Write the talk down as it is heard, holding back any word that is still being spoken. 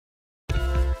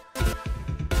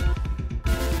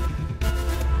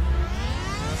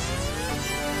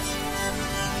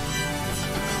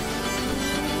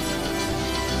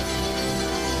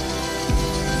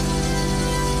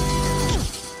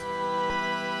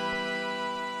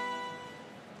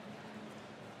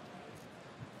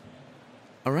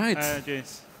All right.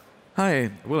 James.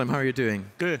 Hi, Willem. How are you doing?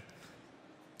 Good.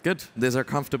 Good. These are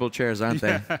comfortable chairs, aren't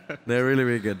they? Yeah. They're really,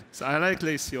 really good. So I like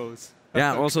these shoes.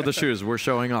 Yeah. Also the shoes. We're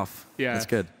showing off. Yeah. That's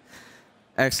good.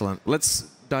 Excellent. Let's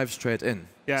dive straight in.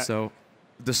 Yeah. So,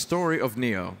 the story of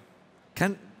NIO.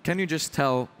 Can you just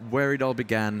tell where it all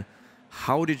began?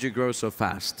 How did you grow so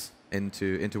fast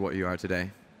into what you are today?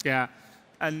 Yeah.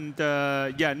 And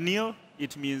NIO,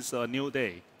 it means a new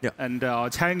day. Yeah. And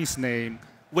our Chinese name,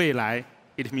 未来,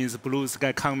 it means blue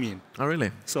sky coming. Oh,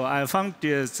 really? So I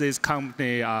founded this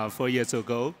company 4 years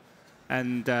ago.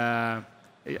 And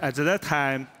at that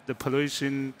time, the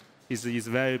pollution is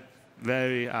very,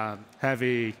 very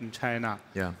heavy in China.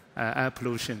 Yeah. Air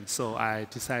pollution. So I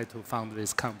decided to found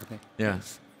this company. Yeah,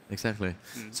 exactly.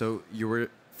 So you were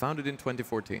founded in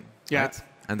 2014, yeah. Right?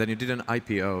 And then you did an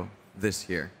IPO this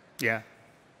year. Yeah.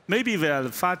 Maybe we are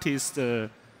the fastest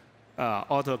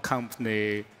auto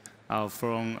company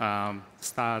from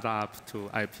startup to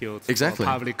IPO to Exactly.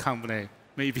 public company.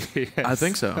 Maybe, yes. I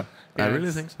think so. Yes. I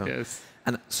really think so. Yes.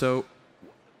 And so,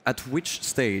 at which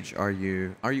stage are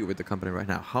you with the company right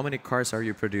now? How many cars are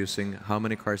you producing? How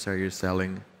many cars are you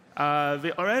selling?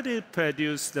 We already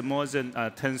produced more than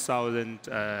 10,000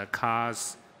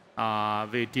 cars.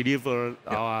 We delivered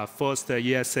our first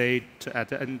ES8 at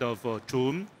the end of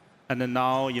June. And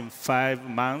now in 5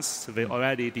 months, we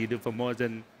already delivered more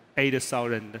than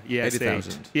 8,000 ES8.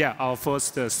 80,000? Yeah, our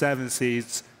first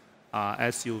 7-seat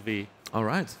SUV. All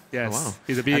right. Yes, Oh, wow.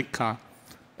 it's a big car.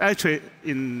 Actually,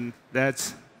 in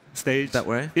that stage. That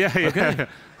way? Yeah, yeah. Okay.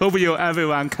 Hope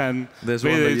everyone can There's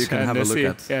one that visit you can have a and look see.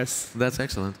 at. Yes. That's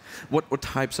excellent. What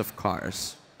types of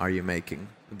cars are you making?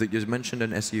 You mentioned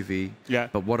an SUV. Yeah.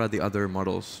 But what are the other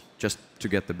models, just to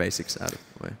get the basics out of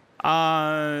the way?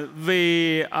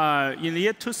 We in the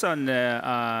year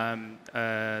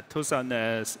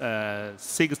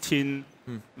 2016,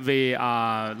 we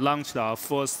launched our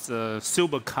first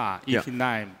supercar,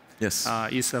 EP9. Yes.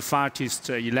 It's the fastest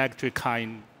electric car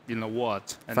in the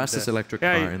world. And, Fastest electric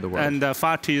car in the world. And the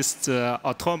fastest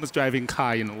autonomous driving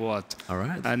car in the world. All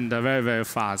right. And very, very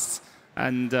fast.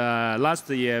 And last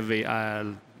year, we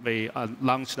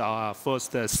launched our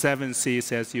first 7-seat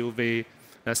SUV.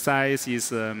 The size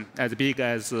is as big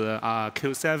as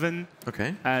Q7.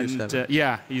 Okay. And Q7.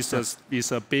 yeah,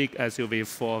 it's a big SUV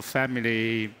for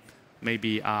family,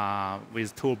 maybe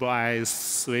with 2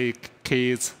 boys, 3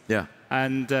 kids. Yeah.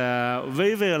 And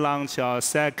we will launch our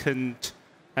second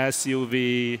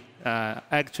SUV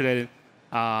actually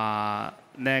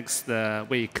next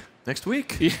week. Next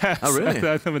week? Yes. Oh, really?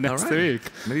 Next week.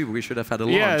 Maybe we should have had a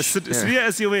launch. Yes,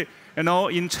 SUV. You know,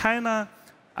 in China,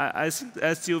 I think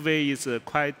SUV is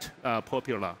quite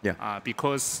popular. Yeah.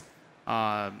 Because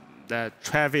the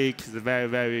traffic is very,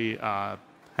 very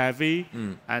heavy,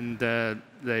 and the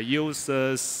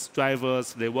users,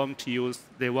 drivers, they want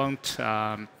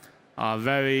a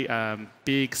very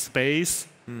big space.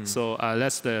 So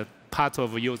that's the part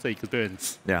of user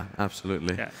experience. Yeah,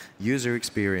 absolutely. Yeah. User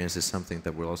experience is something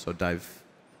that we'll also dive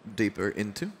deeper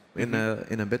into in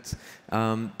a bit,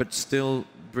 but still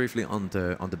briefly on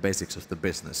the basics of the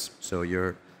business. So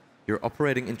you're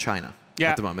operating in China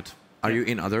at the moment. Are you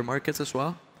in other markets as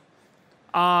well?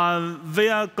 We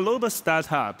are a global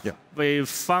startup. Yeah. We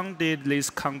founded this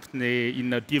company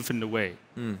in a different way.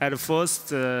 At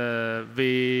first, our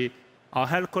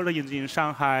headquarters is in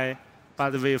Shanghai,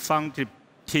 but we founded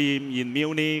team in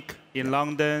Munich, in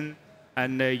London,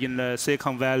 and in the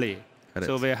Silicon Valley.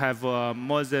 So we have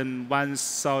more than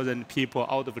 1,000 people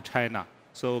out of China.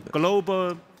 So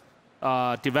global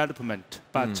development,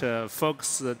 but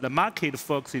the market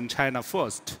focus in China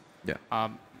first. Yeah.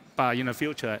 But in the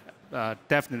future,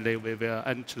 definitely we will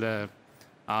enter the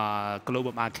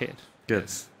global market. Good.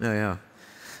 Yes. Yeah, yeah.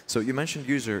 So you mentioned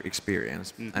user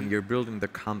experience, and you're building the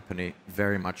company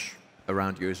very much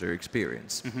around user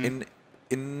experience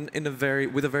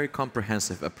with a very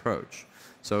comprehensive approach.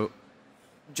 So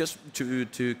just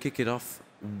to kick it off,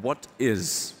 what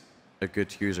is a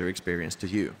good user experience to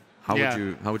you? How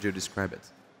would you describe it?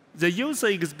 The user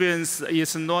experience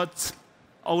is not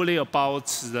only about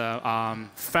the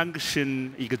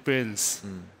function experience,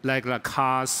 like the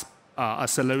car's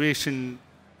acceleration,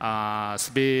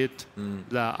 speed,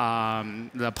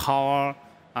 the power,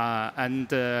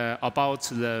 and about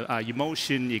the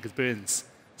emotion experience.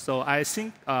 So I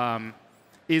think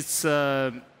it's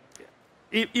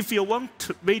if you want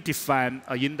to redefine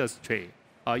an industry,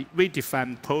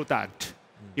 redefine product,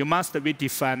 you must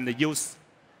redefine the use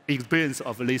experience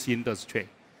of this industry.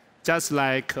 Just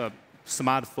like a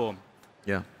smartphone.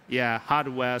 Yeah. Yeah,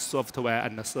 hardware, software,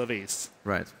 and the service.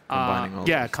 Right. Combining all.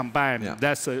 Yeah, combine. Yeah.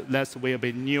 That's will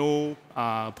be new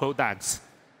products.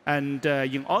 And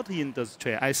in auto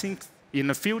industry, I think in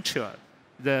the future,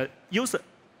 the user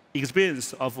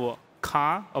experience of a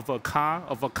car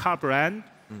brand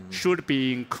should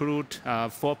be include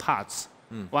 4 parts.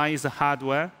 One is the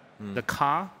hardware, the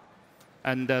car,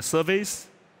 and the service,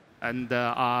 and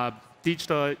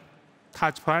digital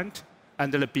touch point,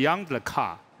 and beyond the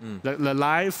car, the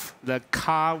life the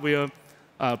car will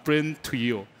bring to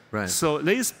you. Right. So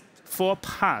these 4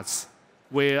 parts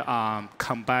will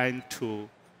combine to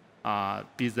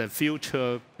be the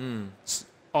future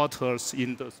auto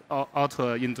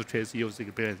industry's user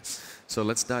experience. So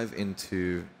let's dive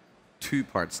into 2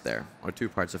 parts there, or 2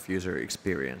 parts of user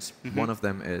experience. One of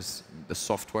them is the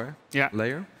software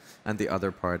layer, and the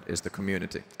other part is the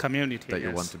community that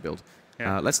you want to build.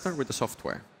 Let's start with the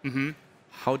software.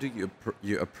 How do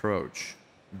you approach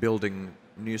building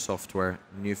new software,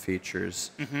 new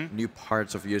features, new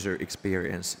parts of user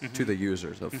experience to the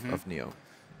users of NIO?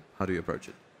 How do you approach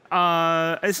it?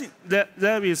 I think that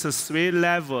there is 3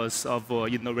 levels of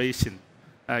innovation.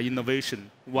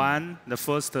 One, the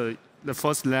first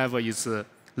level is the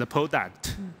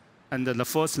product, and the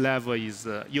first level is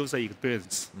user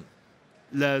experience.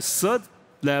 The third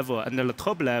level and the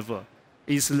top level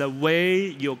is the way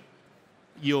you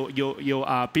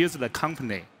build the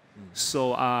company.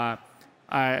 So I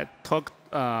talked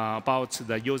about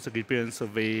the user experience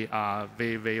we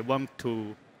want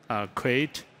to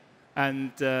create.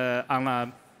 And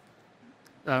on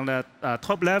the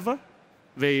top level,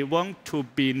 we want to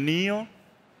be NIO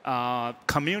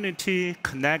community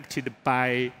connected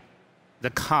by the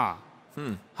car.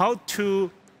 How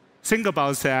to think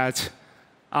about that?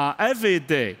 Every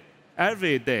day,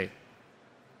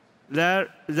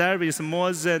 there is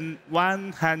more than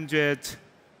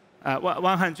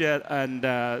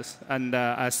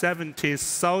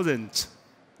 170,000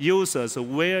 users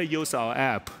will use our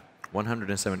app.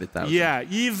 170,000. Yeah,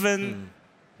 even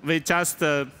we just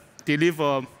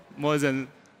deliver more than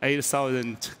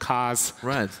 8,000 cars.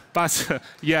 Right. But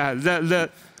yeah, the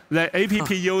app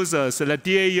users, the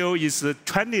DAU is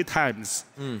 20 times.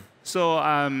 So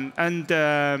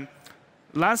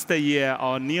last year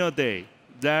on NIO Day,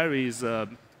 there is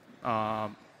more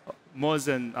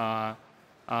than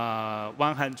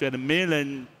 100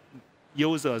 million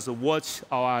users watch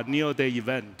our NIO Day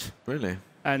event. Really?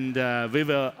 And we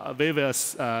will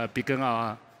begin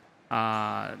our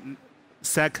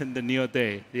second NIO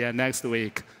Day next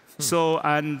week. So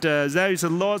there is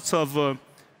lots of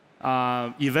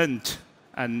event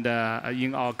and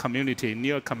in our community,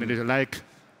 NIO community, like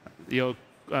your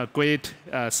great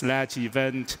Slush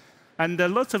event, and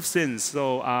lots of things.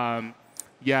 So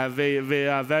yeah, we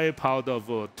are very proud of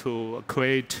to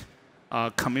create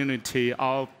a community.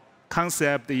 Our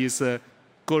concept is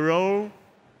grow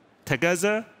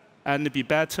together and be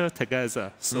better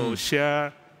together. So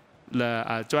share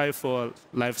the joyful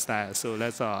lifestyle. So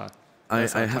that's our. I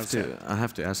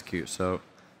have to ask you. So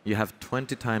you have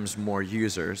 20 times more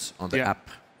users on the app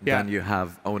than you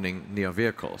have owning NIO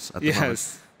vehicles at the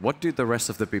moment. What do the rest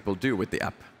of the people do with the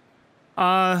app?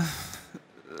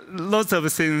 Lots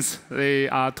of things. They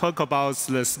talk about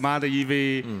the smart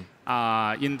EV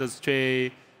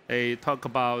industry. They talk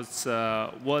about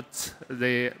what's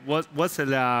their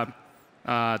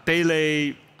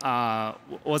daily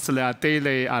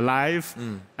life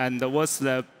and what's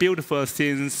the beautiful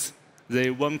things they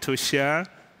want to share,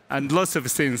 and lots of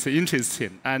things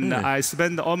interesting. And I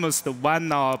spend almost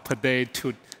 1 hour per day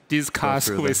to discuss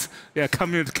with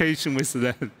communication with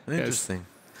them. Interesting.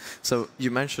 So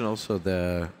you mentioned also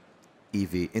the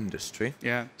EV industry.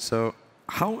 Yeah. So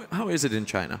how is it in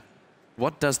China?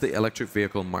 What does the electric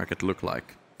vehicle market look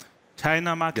like?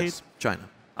 China market? Yes, China.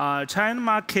 China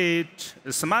market,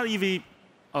 smart EV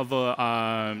of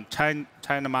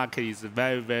China market is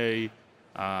very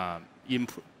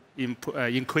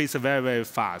increase very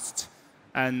fast.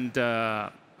 And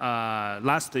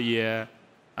last year,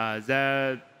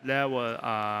 there were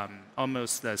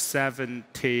almost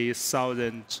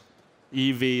 70,000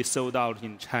 EV sold out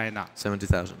in China.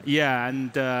 70,000. Yeah,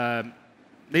 and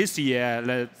this year,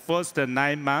 the first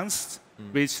 9 months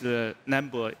reached the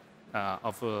number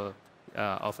of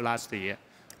last year.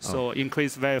 So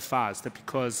increased very fast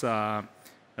because the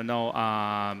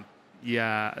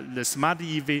smart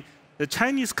EV, the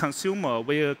Chinese consumer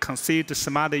will consider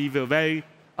smart EV very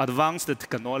advanced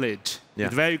technology. Yeah.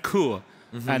 It's very cool,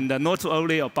 and not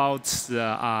only about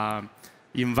the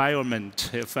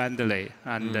environment friendly,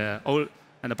 and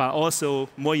but also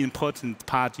more important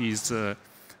part is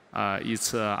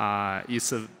it's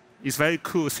very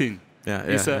cool thing.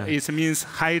 It means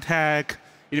high tech.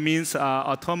 It means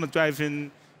autonomous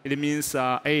driving. It means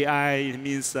AI. It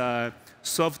means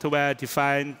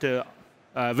software-defined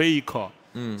vehicle.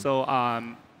 So I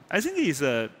think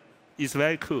it's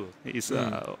very cool. It's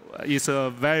a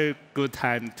very good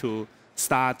time to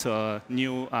start a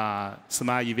new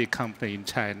smart EV company in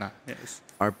China. Yes.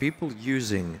 Are people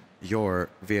using your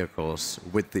vehicles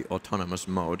with the autonomous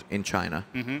mode in China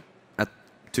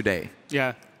today?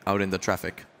 Yeah. Out in the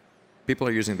traffic, people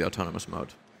are using the autonomous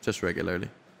mode just regularly.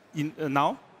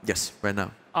 Now? Yes, right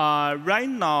now. Right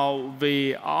now,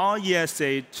 our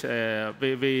ESH,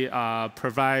 we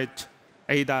provide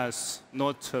ADAS,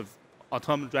 not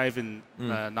autonomous driving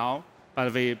now,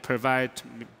 but we provide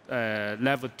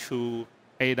level 2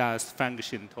 ADAS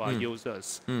function to our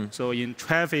users. So in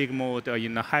traffic mode or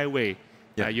in the highway,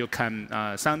 you can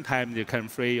sometimes you can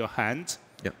free your hand,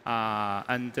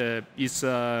 and it's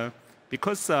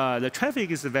because the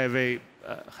traffic is very, very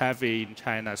heavy in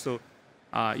China. So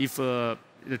if the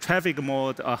traffic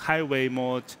mode or highway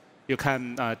mode, you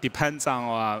can depends on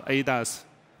our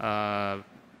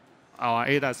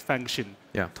ADAS function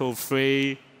to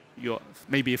free your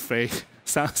maybe free.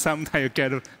 Sometimes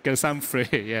you get some free.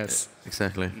 Yes.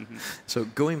 Exactly. So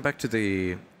going back to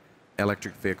the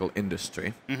electric vehicle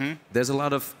industry, there's a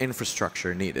lot of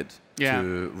infrastructure needed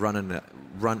to run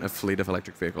a fleet of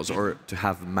electric vehicles or to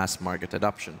have mass market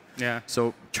adoption.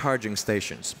 So charging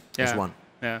stations is one.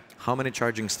 How many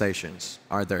charging stations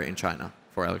are there in China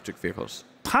for electric vehicles?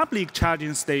 Public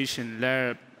charging station,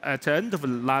 there at the end of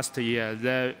last year,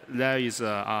 there is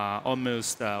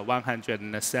almost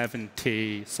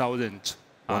 170,000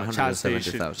 charge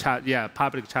stations.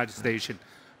 Public charging station.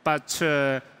 But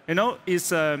you know,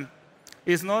 it's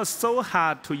not so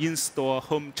hard to install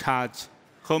home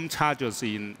chargers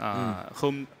in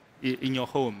in your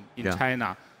home in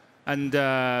China, and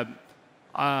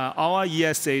our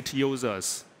ES8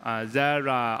 users, there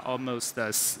are almost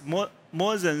more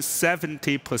than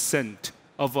 70%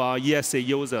 of our ES8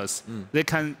 users. They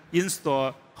can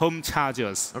install home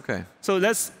chargers. Okay. So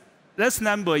this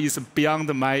number is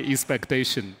beyond my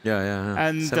expectation.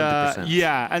 And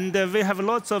 70%. And we have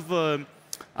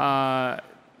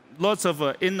lots of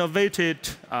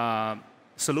innovative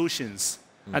solutions,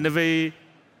 and we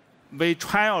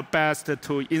try our best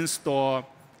to install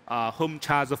home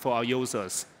charger for our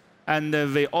users, and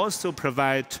we also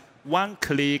provide one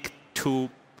click to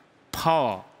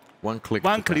power. One click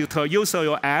to use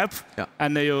your app,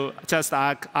 and you just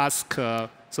ask,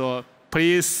 so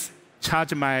please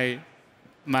charge my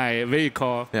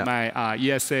vehicle, my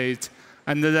ES8,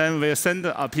 and then we send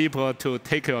people to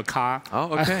take your car.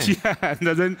 Oh, okay. And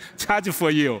then charge for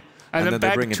you, and then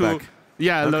back bring to it back.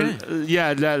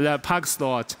 the park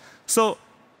slot. So,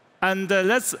 and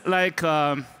that's like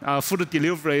a food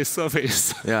delivery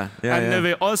service. And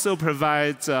we also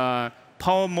provide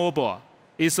Power Mobile.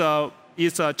 It's a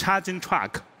charging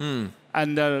truck. And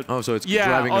so it's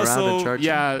driving around and charging.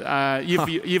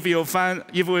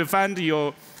 If we find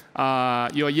your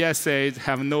ES8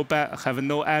 have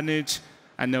no energy,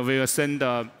 and we will send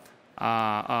a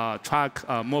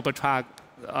mobile truck,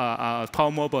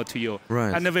 Power Mobile to you.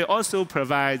 And we also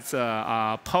provide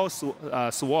Power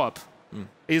Swap.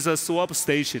 It's a swap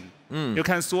station. You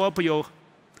can swap your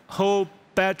whole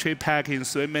battery pack in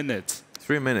 3 minutes.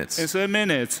 3 minutes. In 3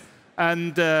 minutes.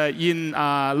 And in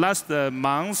last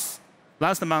month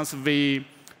we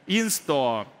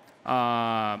install.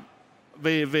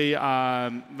 We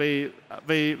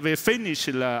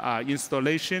finished the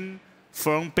installation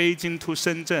from Beijing to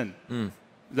Shenzhen,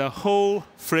 the whole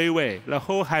freeway, the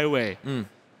whole highway.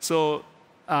 So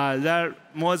there are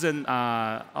more than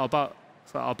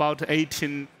about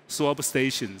 18 swap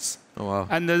stations. Oh, wow.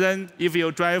 And then if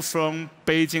you drive from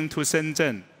Beijing to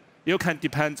Shenzhen, you can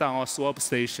depend on our swap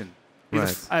station.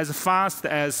 It's as fast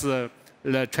as the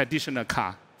traditional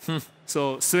car.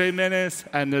 So 3 minutes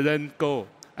and then go,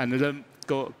 and then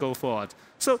go forward.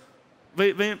 So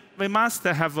we must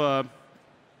have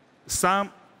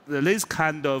this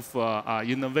kind of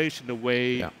innovation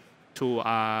way to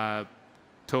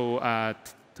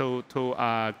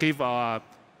give our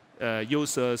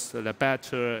users the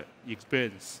better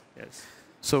experience. Yes.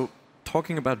 So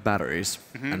talking about batteries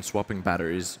and swapping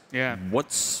batteries,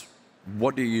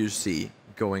 what do you see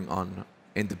going on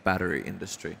in the battery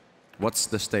industry? What's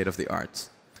the state of the art?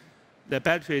 The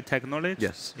battery technology?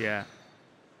 Yes. Yeah.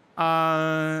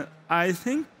 I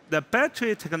think the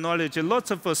battery technology,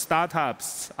 lots of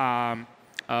startups are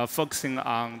focusing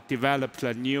on developing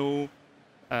a new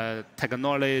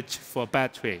technology for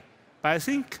battery. But I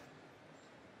think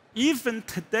even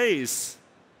today's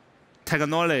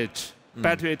technology,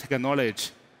 battery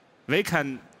technology, we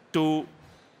can do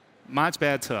much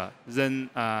better than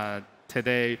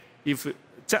today.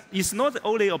 It's not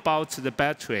only about the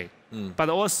battery. But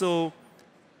also,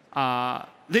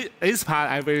 this part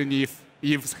I will need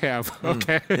Eve's help.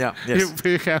 Okay. Yeah. Yes. If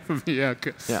we help me.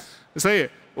 Okay. Yeah. 所以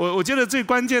我觉得最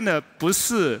关键的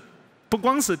不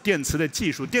光是电池的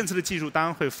技术，电池的技术当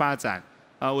然会发展。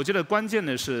我觉得关键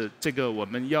的是这个我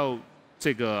们要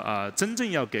真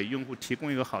正要给用户提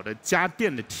供一个好的家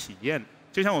电的体验。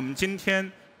就像我们今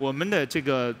天我们的这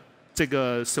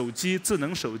个手机智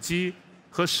能手机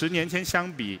和10年前相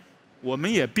比，我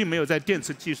们也并没有在电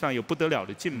池技术上有不得了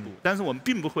的进步，但是我们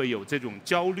并不会有这种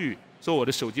焦虑，说我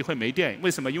的手机会没电。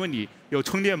为什么？因为你有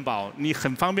充电宝，你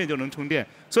很方便就能充电，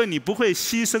所以你不会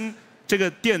牺牲这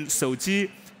个手机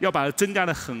要把它增加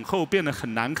的很厚，变得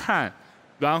很难看，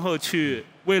然后去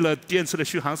为了电池的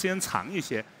续航时间长一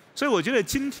些。所以我觉得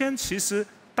今天其实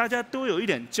大家都有一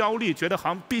点焦虑，觉得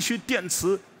好像必须电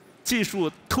池技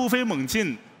术突飞猛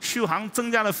进，续航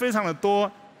增加的非常的多，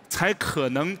才可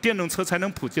能电动车才能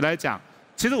普及来讲。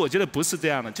其实我觉得不是这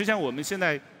样的。就像我们现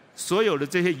在所有的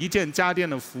这些一键家电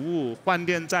的服务、换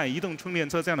电站、移动充电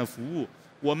车这样的服务，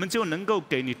我们就能够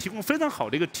给你提供非常好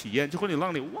的一个体验，就会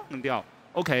让你忘掉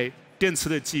OK 电池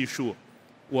的技术，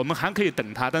我们还可以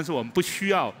等它，但是我们不需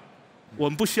要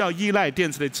依赖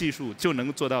电池的技术就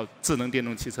能做到智能电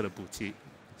动汽车的普及。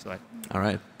所以 All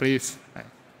right. Please.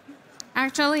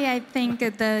 Actually, I think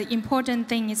the important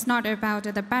thing is not about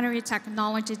the battery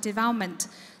technology development.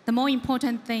 The more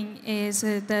important thing is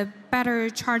the better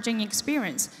charging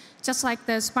experience. Just like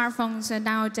the smartphones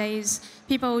nowadays,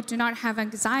 people do not have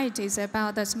anxieties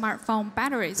about the smartphone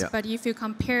batteries. Yeah. But if you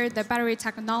compare the battery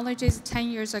technologies 10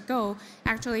 years ago,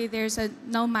 actually there's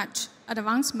no much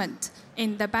advancement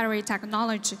in the battery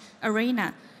technology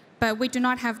arena. But we do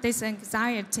not have this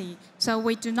anxiety. So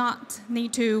we do not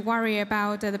need to worry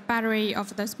about the battery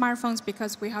of the smartphones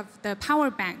because we have the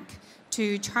power bank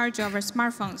to charge our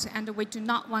smartphones. And we do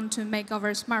not want to make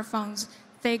our smartphones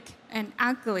thick and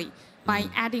ugly by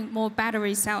adding more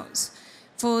battery cells.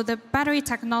 For the battery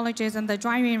technologies and the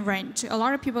driving range, a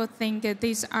lot of people think that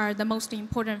these are the most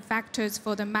important factors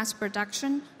for the mass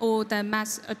production or the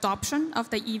mass adoption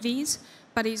of the EVs.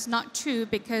 But it's not true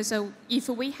because if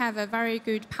we have a very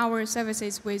good power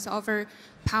services with our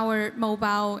power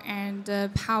mobile and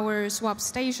power swap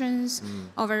stations,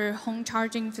 our home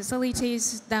charging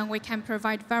facilities, then we can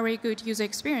provide very good user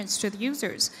experience to the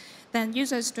users. Then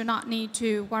users do not need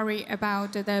to worry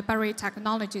about the battery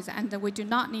technologies, and we do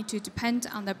not need to depend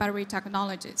on the battery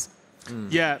technologies.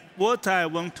 Yeah, what I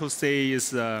want to say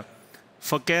is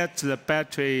forget the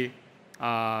battery,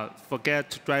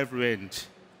 forget drive range.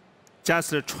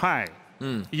 Just try.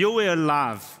 You will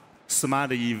love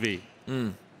smart EV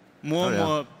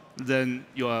more than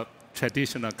your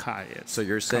traditional car is. So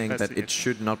you're saying that it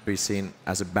should not be seen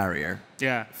as a barrier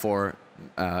for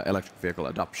electric vehicle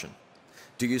adoption.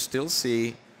 Do you still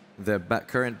see the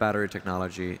current battery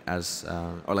technology as,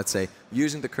 or let's say,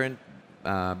 using the current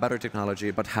battery technology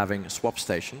but having swap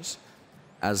stations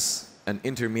as an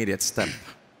intermediate step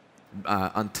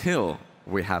until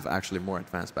we have actually more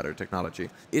advanced battery technology?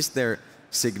 Is there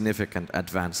significant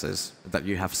advances that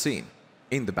you have seen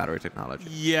in the battery technology?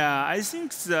 Yeah, I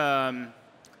think the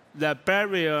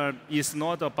barrier is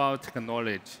not about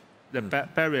technology. The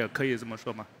barrier 可以这么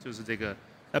说吗？就是这个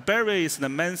the barrier is the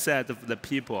mindset of the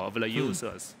people, of the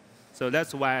users. So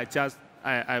that's why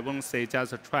I won't say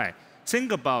just try.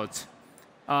 Think about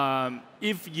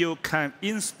if you can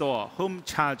install home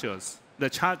chargers, the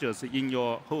chargers in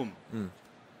your home.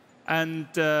 And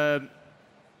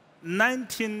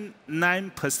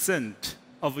 99%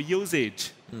 of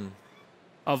usage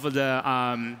of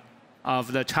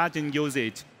the charging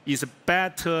usage is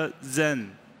better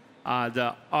than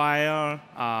the oil,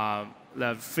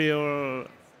 the fuel,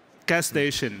 gas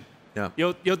station. Yeah.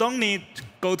 You don't need to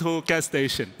go to gas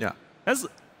station. Yeah. That's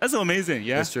amazing.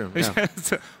 Yeah. That's true.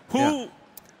 Yeah.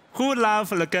 Who love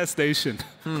the gas station?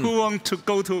 Who want to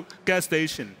go to gas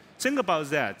station? Think about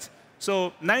that.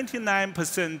 So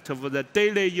 99% of the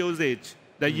daily usage,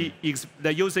 the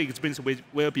user experience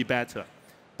will be better.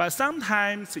 But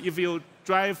sometimes if you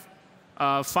drive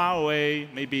far away,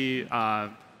 maybe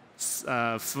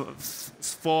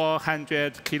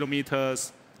 400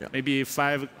 kilometers, maybe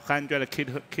 500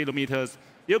 kilometers,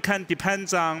 you can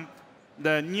depend on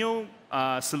the new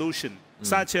solution,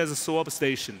 such as swap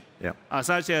station,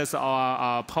 such as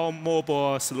our power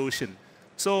mobile solution.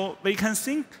 So we can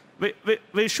think.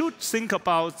 We should think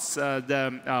about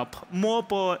the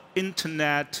mobile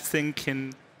internet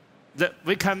thinking. That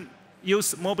we can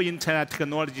use mobile internet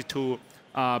technology to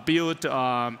build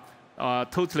a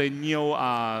totally new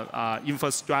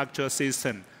infrastructure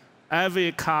system.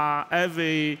 Every car,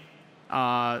 every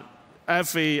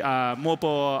every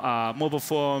mobile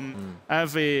phone,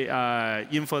 every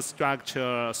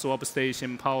infrastructure, swap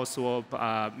station, power swap,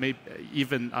 maybe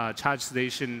even charge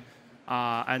station,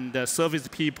 and the service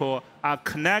people are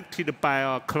connected by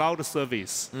a cloud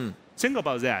service. Think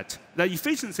about that. The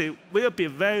efficiency will be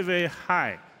very, very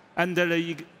high, and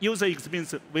the user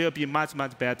experience will be much,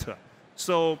 much better.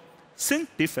 So think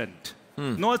different,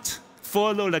 not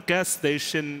follow the gas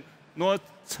station, not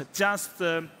just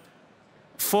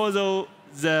follow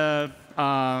the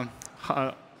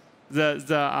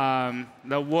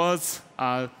words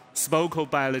spoken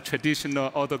by the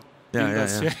traditional auto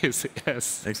industries.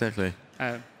 Yes. Exactly.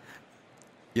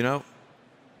 You know,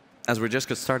 as we just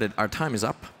got started, our time is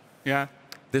up. Yeah.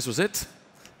 This was it.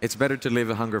 It's better to live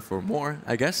a hunger for more,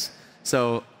 I guess.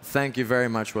 So thank you very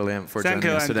much, William, for joining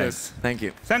us today. Andreas. Thank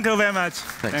you. Thank you very much.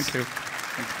 Thanks. Thank you.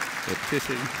 Good.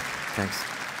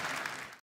 Thanks.